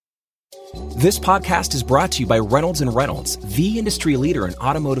This podcast is brought to you by Reynolds & Reynolds, the industry leader in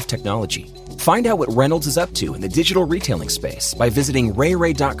automotive technology. Find out what Reynolds is up to in the digital retailing space by visiting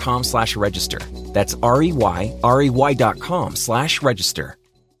rayray.com/register. That's rey.com/register.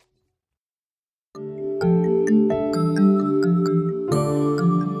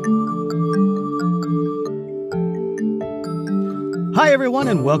 Hi, everyone,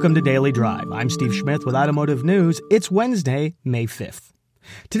 and welcome to Daily Drive. I'm Steve Schmidt with Automotive News. It's Wednesday, May 5th.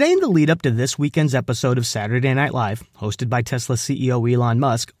 Today, in the lead-up to this weekend's episode of Saturday Night Live, hosted by Tesla CEO Elon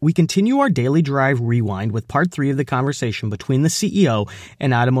Musk, we continue our Daily Drive Rewind with Part 3 of the conversation between the CEO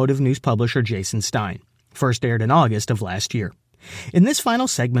and automotive news publisher Jason Stein, first aired in August of last year. In this final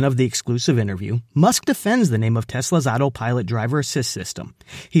segment of the exclusive interview, Musk defends the name of Tesla's autopilot driver assist system.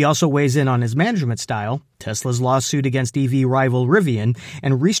 He also weighs in on his management style, Tesla's lawsuit against EV rival Rivian,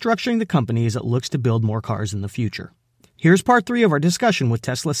 and restructuring the company as it looks to build more cars in the future. Here's part 3 of our discussion with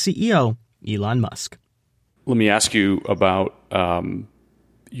Tesla CEO Elon Musk. Let me ask you about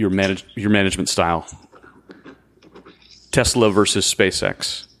your management style. Tesla versus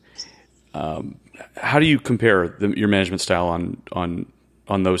SpaceX. How do you compare your management style on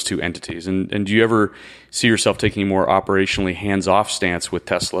those two entities? And do you ever see yourself taking a more operationally hands-off stance with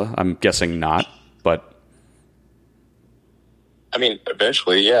Tesla? I'm guessing not, but... I mean,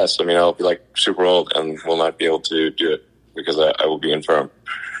 eventually, yes. I mean, I'll be like super old and will not be able to do it because I will be infirm.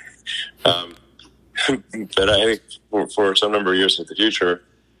 But I think for some number of years in the future,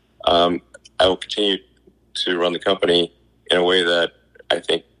 I will continue to run the company in a way that I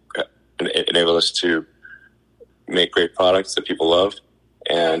think enable us to make great products that people love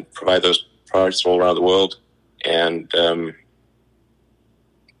and provide those products all around the world. And,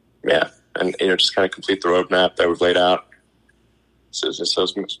 just kind of complete the roadmap that we've laid out. So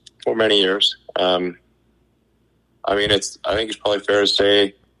for many years. I think it's probably fair to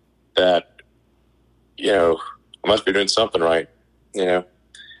say that, I must be doing something right, as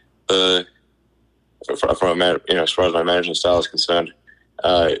far as my management style is concerned.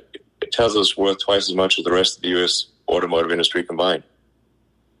 Tesla's worth twice as much as the rest of the U.S. automotive industry combined.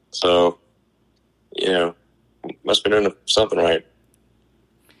 So, must be doing something right.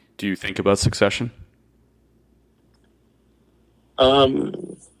 Do you think about succession?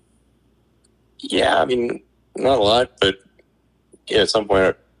 Yeah, I mean, not a lot, but at some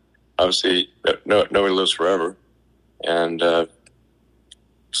point, obviously, nobody lives forever, and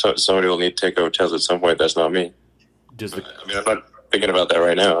so somebody will need to take over Tesla at some point. That's not me. I'm not thinking about that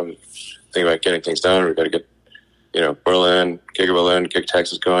right now. I'm thinking about getting things done. We've got to get, Berlin, Giga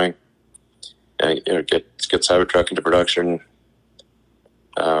Texas going, and get Cybertruck into production.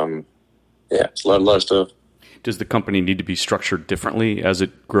 It's a lot of stuff. Does the company need to be structured differently as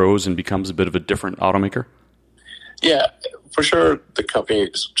it grows and becomes a bit of a different automaker? Yeah, for sure. The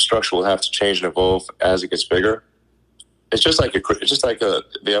company's structure will have to change and evolve as it gets bigger. It's just like a creature.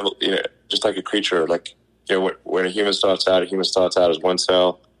 Like when a human starts out as one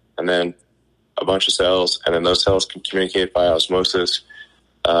cell, and then a bunch of cells, and then those cells can communicate by osmosis.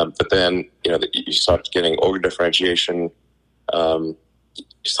 But then you start getting organ differentiation.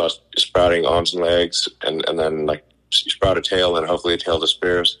 You start sprouting arms and legs, and then like you sprout a tail, and hopefully the tail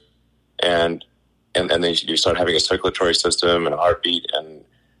disappears, and then you start having a circulatory system and a heartbeat and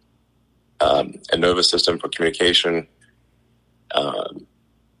a nervous system for communication, and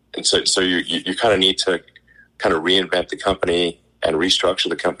so you kind of need to kind of reinvent the company and restructure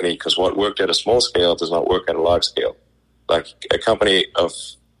the company, because what worked at a small scale does not work at a large scale. Like a company of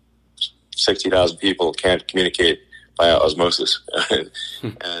 60,000 people can't communicate via osmosis.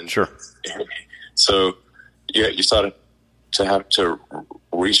 And sure. So you started to have to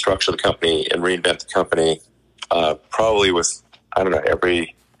restructure the company and reinvent the company, probably with, I don't know, at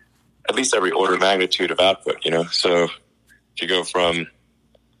least every order of magnitude of output, So if you go from,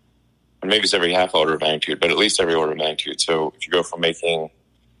 maybe it's every half order of magnitude, but at least every order of magnitude. So if you go from making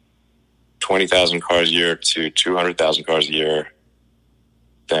 20,000 cars a year to 200,000 cars a year,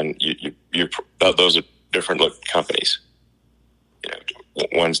 then those are different look companies.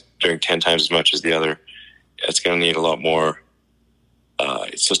 One's doing 10 times as much as the other. It's going to need a lot more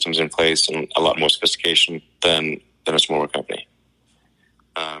systems in place and a lot more sophistication than a smaller company.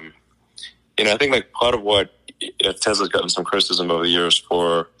 I think like part of what Tesla's gotten some criticism over the years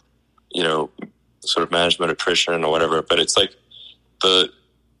for, sort of management attrition or whatever, but it's like I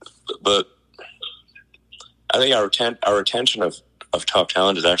think our retention of top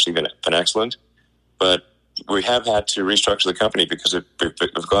talent has actually been excellent, but we have had to restructure the company because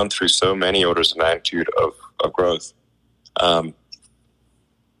we've gone through so many orders of magnitude of growth.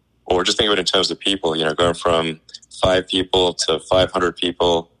 Or just think of it in terms of people, going from 5 people to 500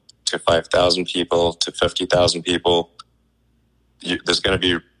 people to 5,000 people to 50,000 people, there's going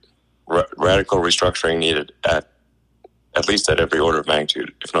to be radical restructuring needed at least at every order of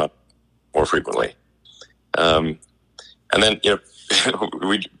magnitude, if not more frequently. And then,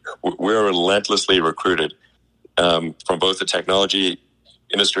 we're relentlessly recruited from both the technology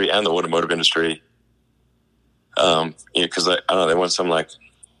industry and the automotive industry. Because I don't know, they want some like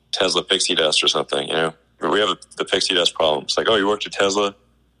Tesla pixie dust or something. We have the pixie dust problem. It's like, oh, you worked at Tesla,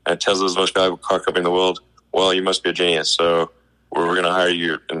 and Tesla's the most valuable car company in the world. Well, you must be a genius. So we're going to hire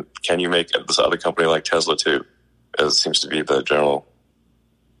you, and can you make this other company like Tesla too? As seems to be the general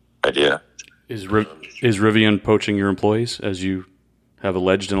idea. Is Rivian poaching your employees, as you have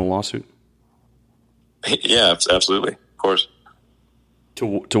alleged in a lawsuit? Yeah, absolutely, of course. To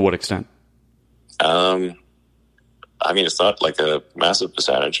what extent? It's not like a massive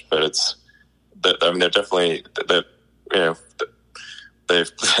percentage, but they're definitely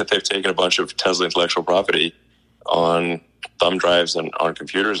they've taken a bunch of Tesla intellectual property on thumb drives and on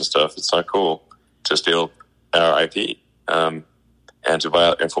computers and stuff. It's not cool to steal our IP and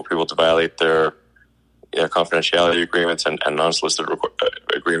for people to violate their confidentiality agreements and non-solicited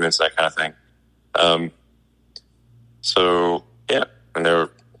agreements, that kind of thing. And they're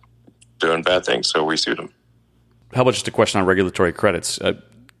doing bad things, so we sued them. How about just a question on regulatory credits?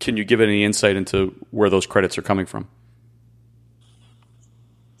 Can you give any insight into where those credits are coming from?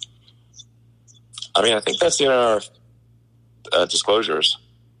 I think that's in our disclosures.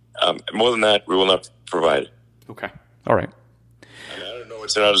 More than that, we will not provide. Okay. All right. I don't know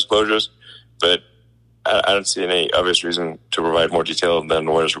what's in our disclosures, but I don't see any obvious reason to provide more detail than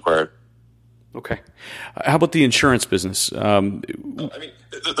what is required. Okay. How about the insurance business?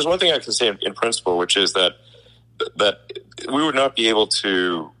 There's one thing I can say in principle, which is that we would not be able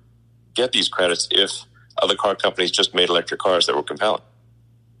to get these credits if other car companies just made electric cars that were compelling.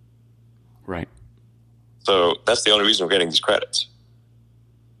 Right. So that's the only reason we're getting these credits.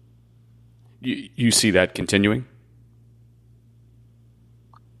 You see that continuing?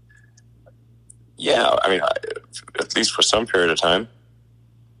 Yeah, at least for some period of time.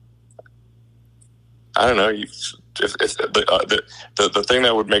 I don't know. If the thing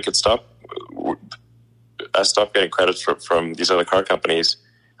that would make it stop getting credits from these other car companies,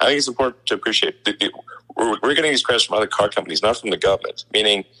 I think it's important to appreciate we're getting these credits from other car companies, not from the government.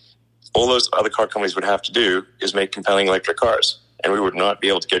 Meaning, all those other car companies would have to do is make compelling electric cars, and we would not be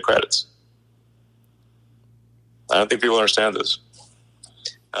able to get credits. I don't think people understand this.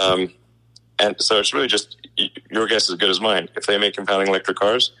 And so it's really just your guess is as good as mine. If they make compelling electric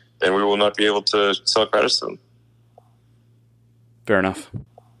cars, then we will not be able to sell credits to them. Fair enough.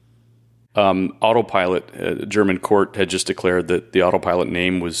 Autopilot, a German court had just declared that the Autopilot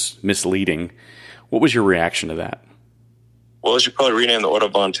name was misleading. What was your reaction to that? Well, you should probably rename the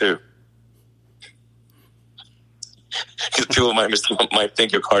Autobahn too. Because people might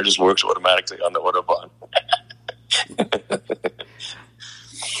think your car just works automatically on the Autobahn.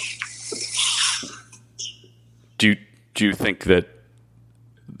 Do you think that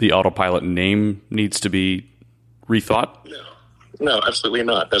the Autopilot name needs to be rethought? No, absolutely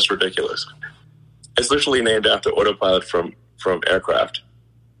not. That's ridiculous. It's literally named after Autopilot from aircraft,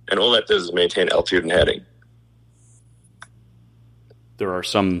 and all that does is maintain altitude and heading. There are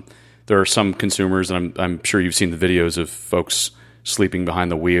some consumers, and I'm sure you've seen the videos of folks sleeping behind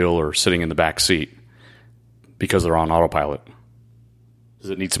the wheel or sitting in the back seat because they're on autopilot.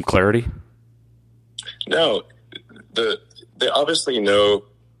 Does it need some clarity? No, they obviously know.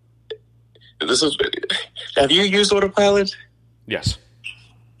 Have you used autopilot? Yes.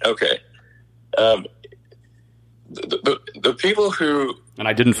 Okay. The people who... And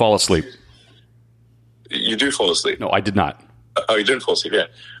I didn't fall asleep. You do fall asleep? No, I did not. Oh, you didn't fall asleep, yeah.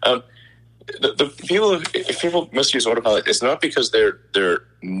 If people misuse autopilot, it's not because they're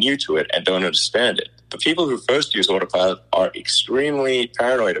new to it and don't understand it. The people who first use autopilot are extremely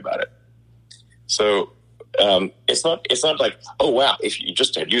paranoid about it. So it's not like, oh wow, if you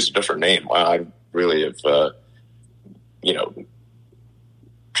just had used a different name, I really have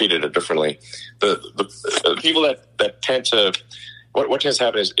treated it differently. The people that tend to what tends to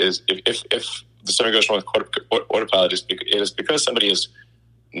happen is if something goes wrong with autopilot, it is because somebody is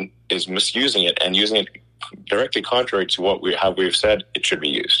misusing it and using it directly contrary to how we've said it should be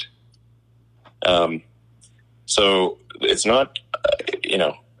used. So it's not,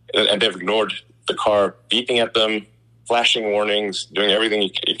 and they've ignored the car beeping at them, flashing warnings, doing everything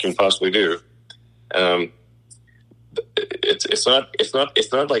it can possibly do. It's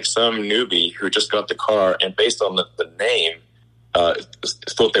not like some newbie who just got the car and based on the name,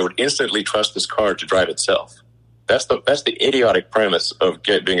 thought they would instantly trust this car to drive itself. That's the idiotic premise of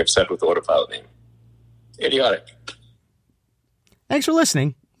being upset with the Autopilot name. Idiotic. Thanks for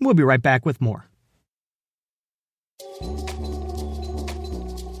listening. We'll be right back with more.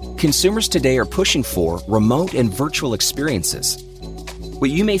 Consumers today are pushing for remote and virtual experiences. What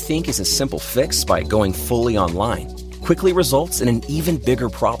you may think is a simple fix by going fully online quickly results in an even bigger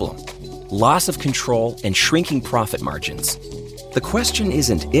problem: loss of control and shrinking profit margins. The question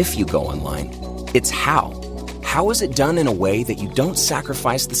isn't if you go online, it's how. How is it done in a way that you don't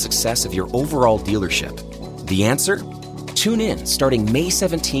sacrifice the success of your overall dealership? The answer? Tune in starting May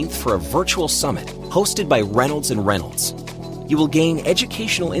 17th for a virtual summit hosted by Reynolds & Reynolds. You will gain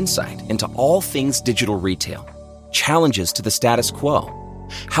educational insight into all things digital retail, challenges to the status quo,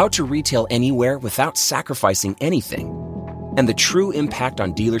 how to retail anywhere without sacrificing anything, and the true impact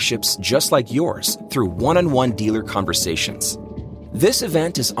on dealerships just like yours through one-on-one dealer conversations. This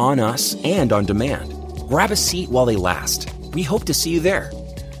event is on us and on demand. Grab a seat while they last. We hope to see you there.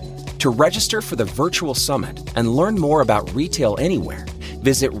 To register for the virtual summit and learn more about retail anywhere,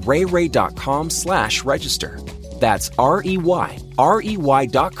 visit rayray.com/register. That's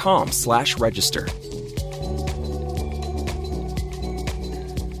REYREY.com/register.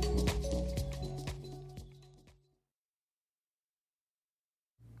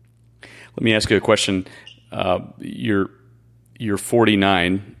 Let me ask you a question. You're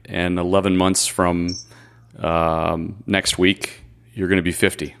 49, and 11 months from next week, you're going to be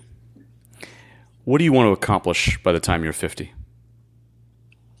 50. What do you want to accomplish by the time you're 50?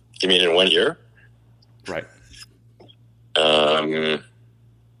 You mean in 1 year? Right. Well,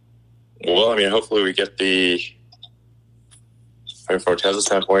 I mean, hopefully we get from a Tesla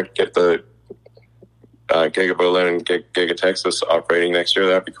standpoint, get the Giga Berlin and Giga Texas operating next year.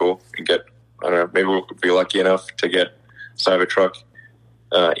 That'd be cool. And I don't know, maybe we'll be lucky enough to get Cybertruck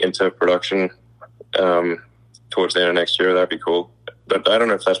into production towards the end of next year. That'd be cool. But I don't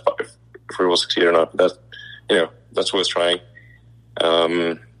know if we will succeed or not. But that's worth trying.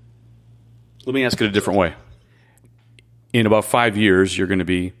 Let me ask it a different way. In about 5 years, you're going to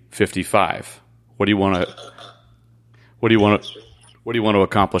be 55. What do you want to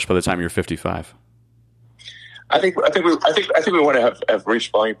accomplish by the time you're 55? I think we want to have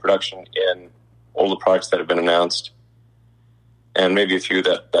reached volume production in all the products that have been announced, and maybe a few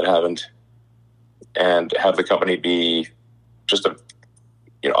that haven't, and have the company be just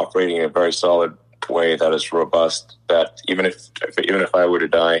operating in a very solid way that is robust. That even if I were to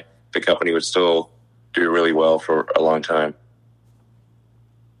die, the company would still do really well for a long time.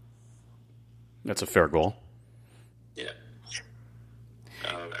 That's a fair goal. Yeah.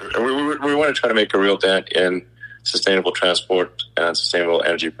 We want to try to make a real dent in sustainable transport and sustainable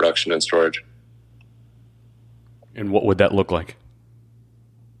energy production and storage. And what would that look like?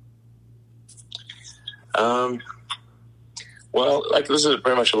 Well, this is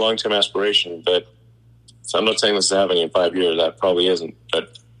very much a long-term aspiration, so I'm not saying this is happening in 5 years. That probably isn't.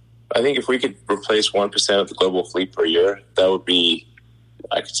 But I think if we could replace 1% of the global fleet per year, that would be,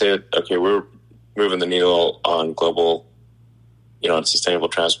 I could say, okay, we're moving the needle on global, on sustainable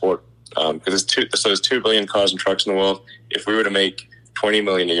transport. Because there's 2 billion cars and trucks in the world. If we were to make 20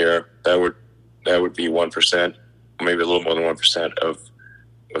 million a year, that would be 1%, or maybe a little more than 1% of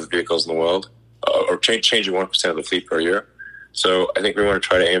the vehicles in the world, or changing 1% of the fleet per year. So I think we want to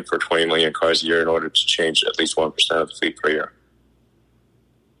try to aim for 20 million cars a year in order to change at least 1% of the fleet per year.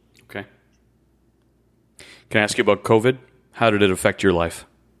 Okay. Can I ask you about COVID? How did it affect your life?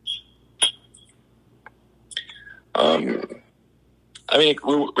 I mean,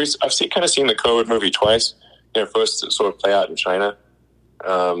 I've seen the COVID movie twice. First to sort of play out in China,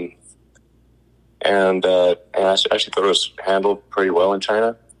 and I actually thought it was handled pretty well in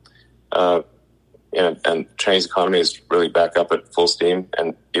China. And Chinese economy is really back up at full steam,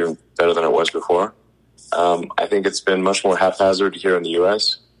 and even better than it was before. I think it's been much more haphazard here in the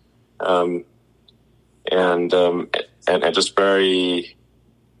U.S. And just very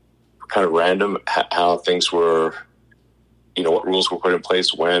kind of random how things were. What rules were put in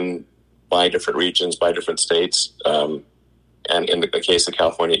place when, by different regions, by different states, and in the case of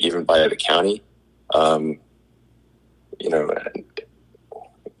California, even by the county.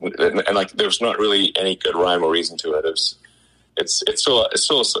 There's not really any good rhyme or reason to it. It's still a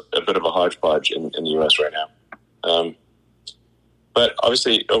bit of a hodgepodge in the U.S. right now. But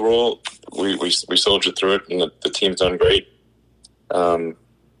obviously, overall, we soldiered through it, and the team's done great.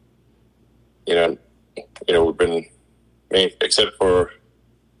 We've been, except for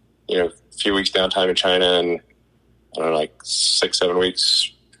a few weeks downtime in China and 6-7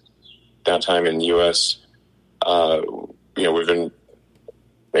 weeks downtime in the U.S. We've been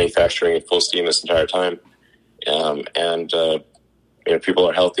manufacturing at full steam this entire time, and people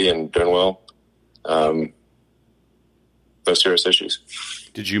are healthy and doing well. No serious issues.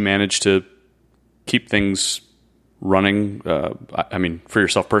 Did you manage to keep things running? For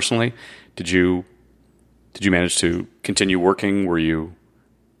yourself personally, did you manage to continue working? Were you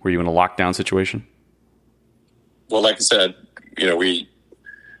in a lockdown situation? Well, like I said,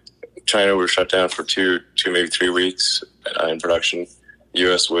 China was shut down for two, maybe 3 weeks in production.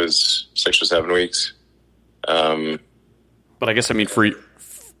 U.S. was 6 or 7 weeks. But I guess for you,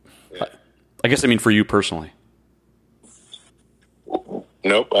 for you personally.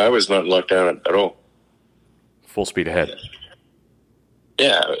 Nope, I was not locked down at all. Full speed ahead.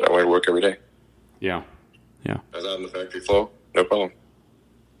 Yeah, I went to work every day. Yeah. I was out on the factory floor, no problem.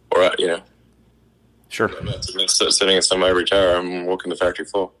 Or Sure. I'm not sitting in some ivory tower. I'm working the factory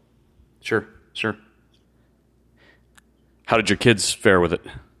floor. Sure. How did your kids fare with it?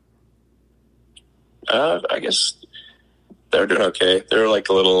 I guess they're doing okay. They're like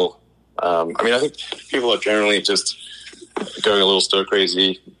a little. I think people are generally just going a little stir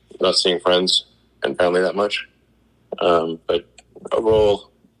crazy, not seeing friends and family that much. But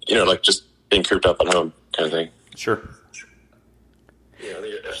overall, just being cooped up at home kind of thing. Sure.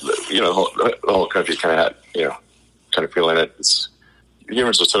 The whole country's kind of feeling it.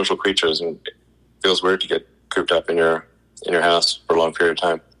 Humans are social creatures, and it feels weird to get cooped up in your house for a long period of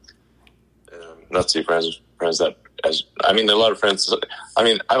time. Not see friends that there are a lot of friends. I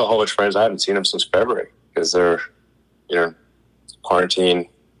have a whole bunch of friends I haven't seen them since February because they're quarantined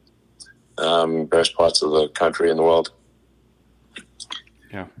various parts of the country and the world.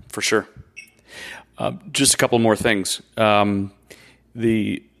 Yeah, for sure. Just a couple more things.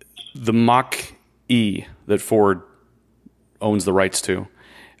 The Mach-E that Ford owns the rights to.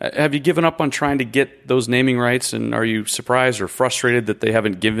 Have you given up on trying to get those naming rights, and are you surprised or frustrated that they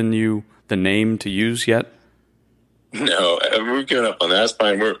haven't given you the name to use yet? No, we've given up on that. That's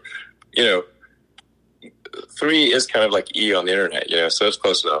fine. We're, 3 is kind of like E on the internet, so it's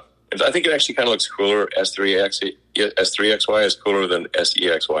close enough. I think it actually kind of looks cooler. S3XY is cooler than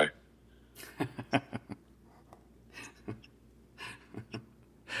SEXY.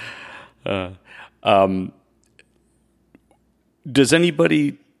 Does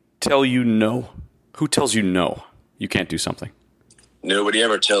anybody tell you no? Who tells you no? You can't do something. Nobody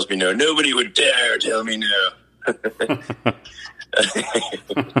ever tells me no. Nobody would dare tell me no.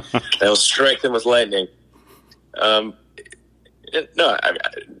 They'll strike them with lightning. No,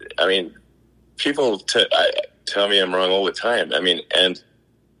 people tell me I'm wrong all the time.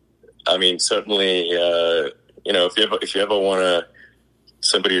 Certainly, if you ever want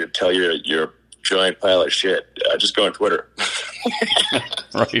somebody to tell you you're a giant pile of shit, just go on Twitter.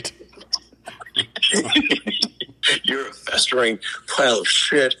 Right. You're a festering pile of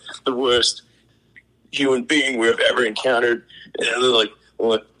shit, the worst human being we've ever encountered. And they're like,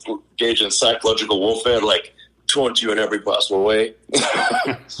 engage in psychological warfare, taunt you in every possible way.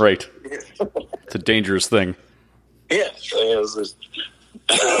 Right. It's a dangerous thing. Yeah.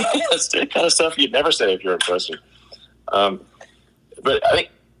 That's the kind of stuff you'd never say if you're in person. But I think,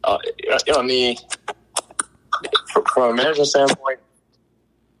 from a management standpoint,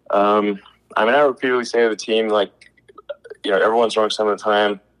 I repeatedly say to the team, everyone's wrong some of the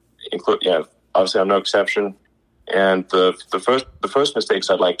time. Obviously I'm no exception. And the first mistakes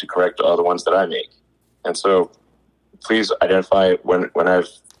I'd like to correct are the ones that I make. And so please identify when I've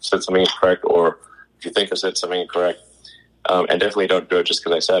said something incorrect, or if you think I said something incorrect, and definitely don't do it just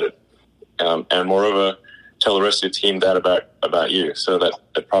because I said it. And moreover, tell the rest of the team that about you, so that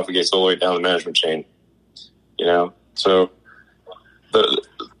it propagates all the way down the management chain. So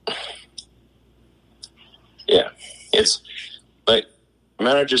it's like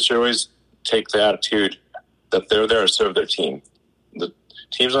managers should always take the attitude that they're there to serve their team. The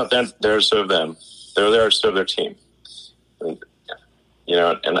team's not there to serve them. They're there to serve their team, and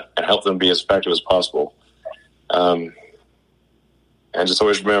help them be as effective as possible. And just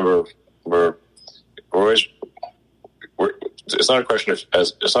always remember, it's not a question of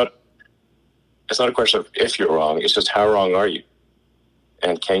it's not a question of if you're wrong. It's just how wrong are you,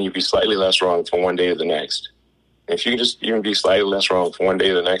 and can you be slightly less wrong from one day to the next? And if you can just even be slightly less wrong from one day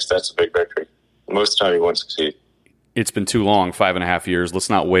to the next, that's a big victory. Most of the time, you won't succeed. It's been too long, 5.5 years. Let's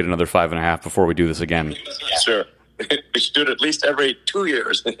not wait another 5.5 before we do this again. Sure. We should do it at least every 2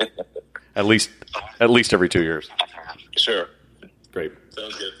 years. At least every 2 years. Sure. Great.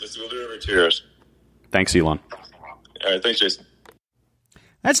 Sounds good. We'll do it every 2 years. Thanks, Elon. All right. Thanks, Jason.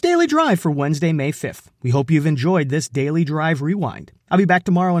 That's Daily Drive for Wednesday, May 5th. We hope you've enjoyed this Daily Drive Rewind. I'll be back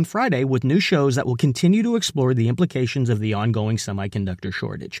tomorrow and Friday with new shows that will continue to explore the implications of the ongoing semiconductor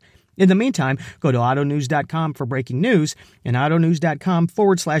shortage. In the meantime, go to autonews.com for breaking news and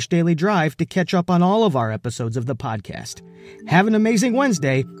autonews.com/Daily Drive to catch up on all of our episodes of the podcast. Have an amazing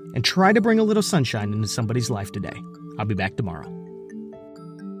Wednesday and try to bring a little sunshine into somebody's life today. I'll be back tomorrow.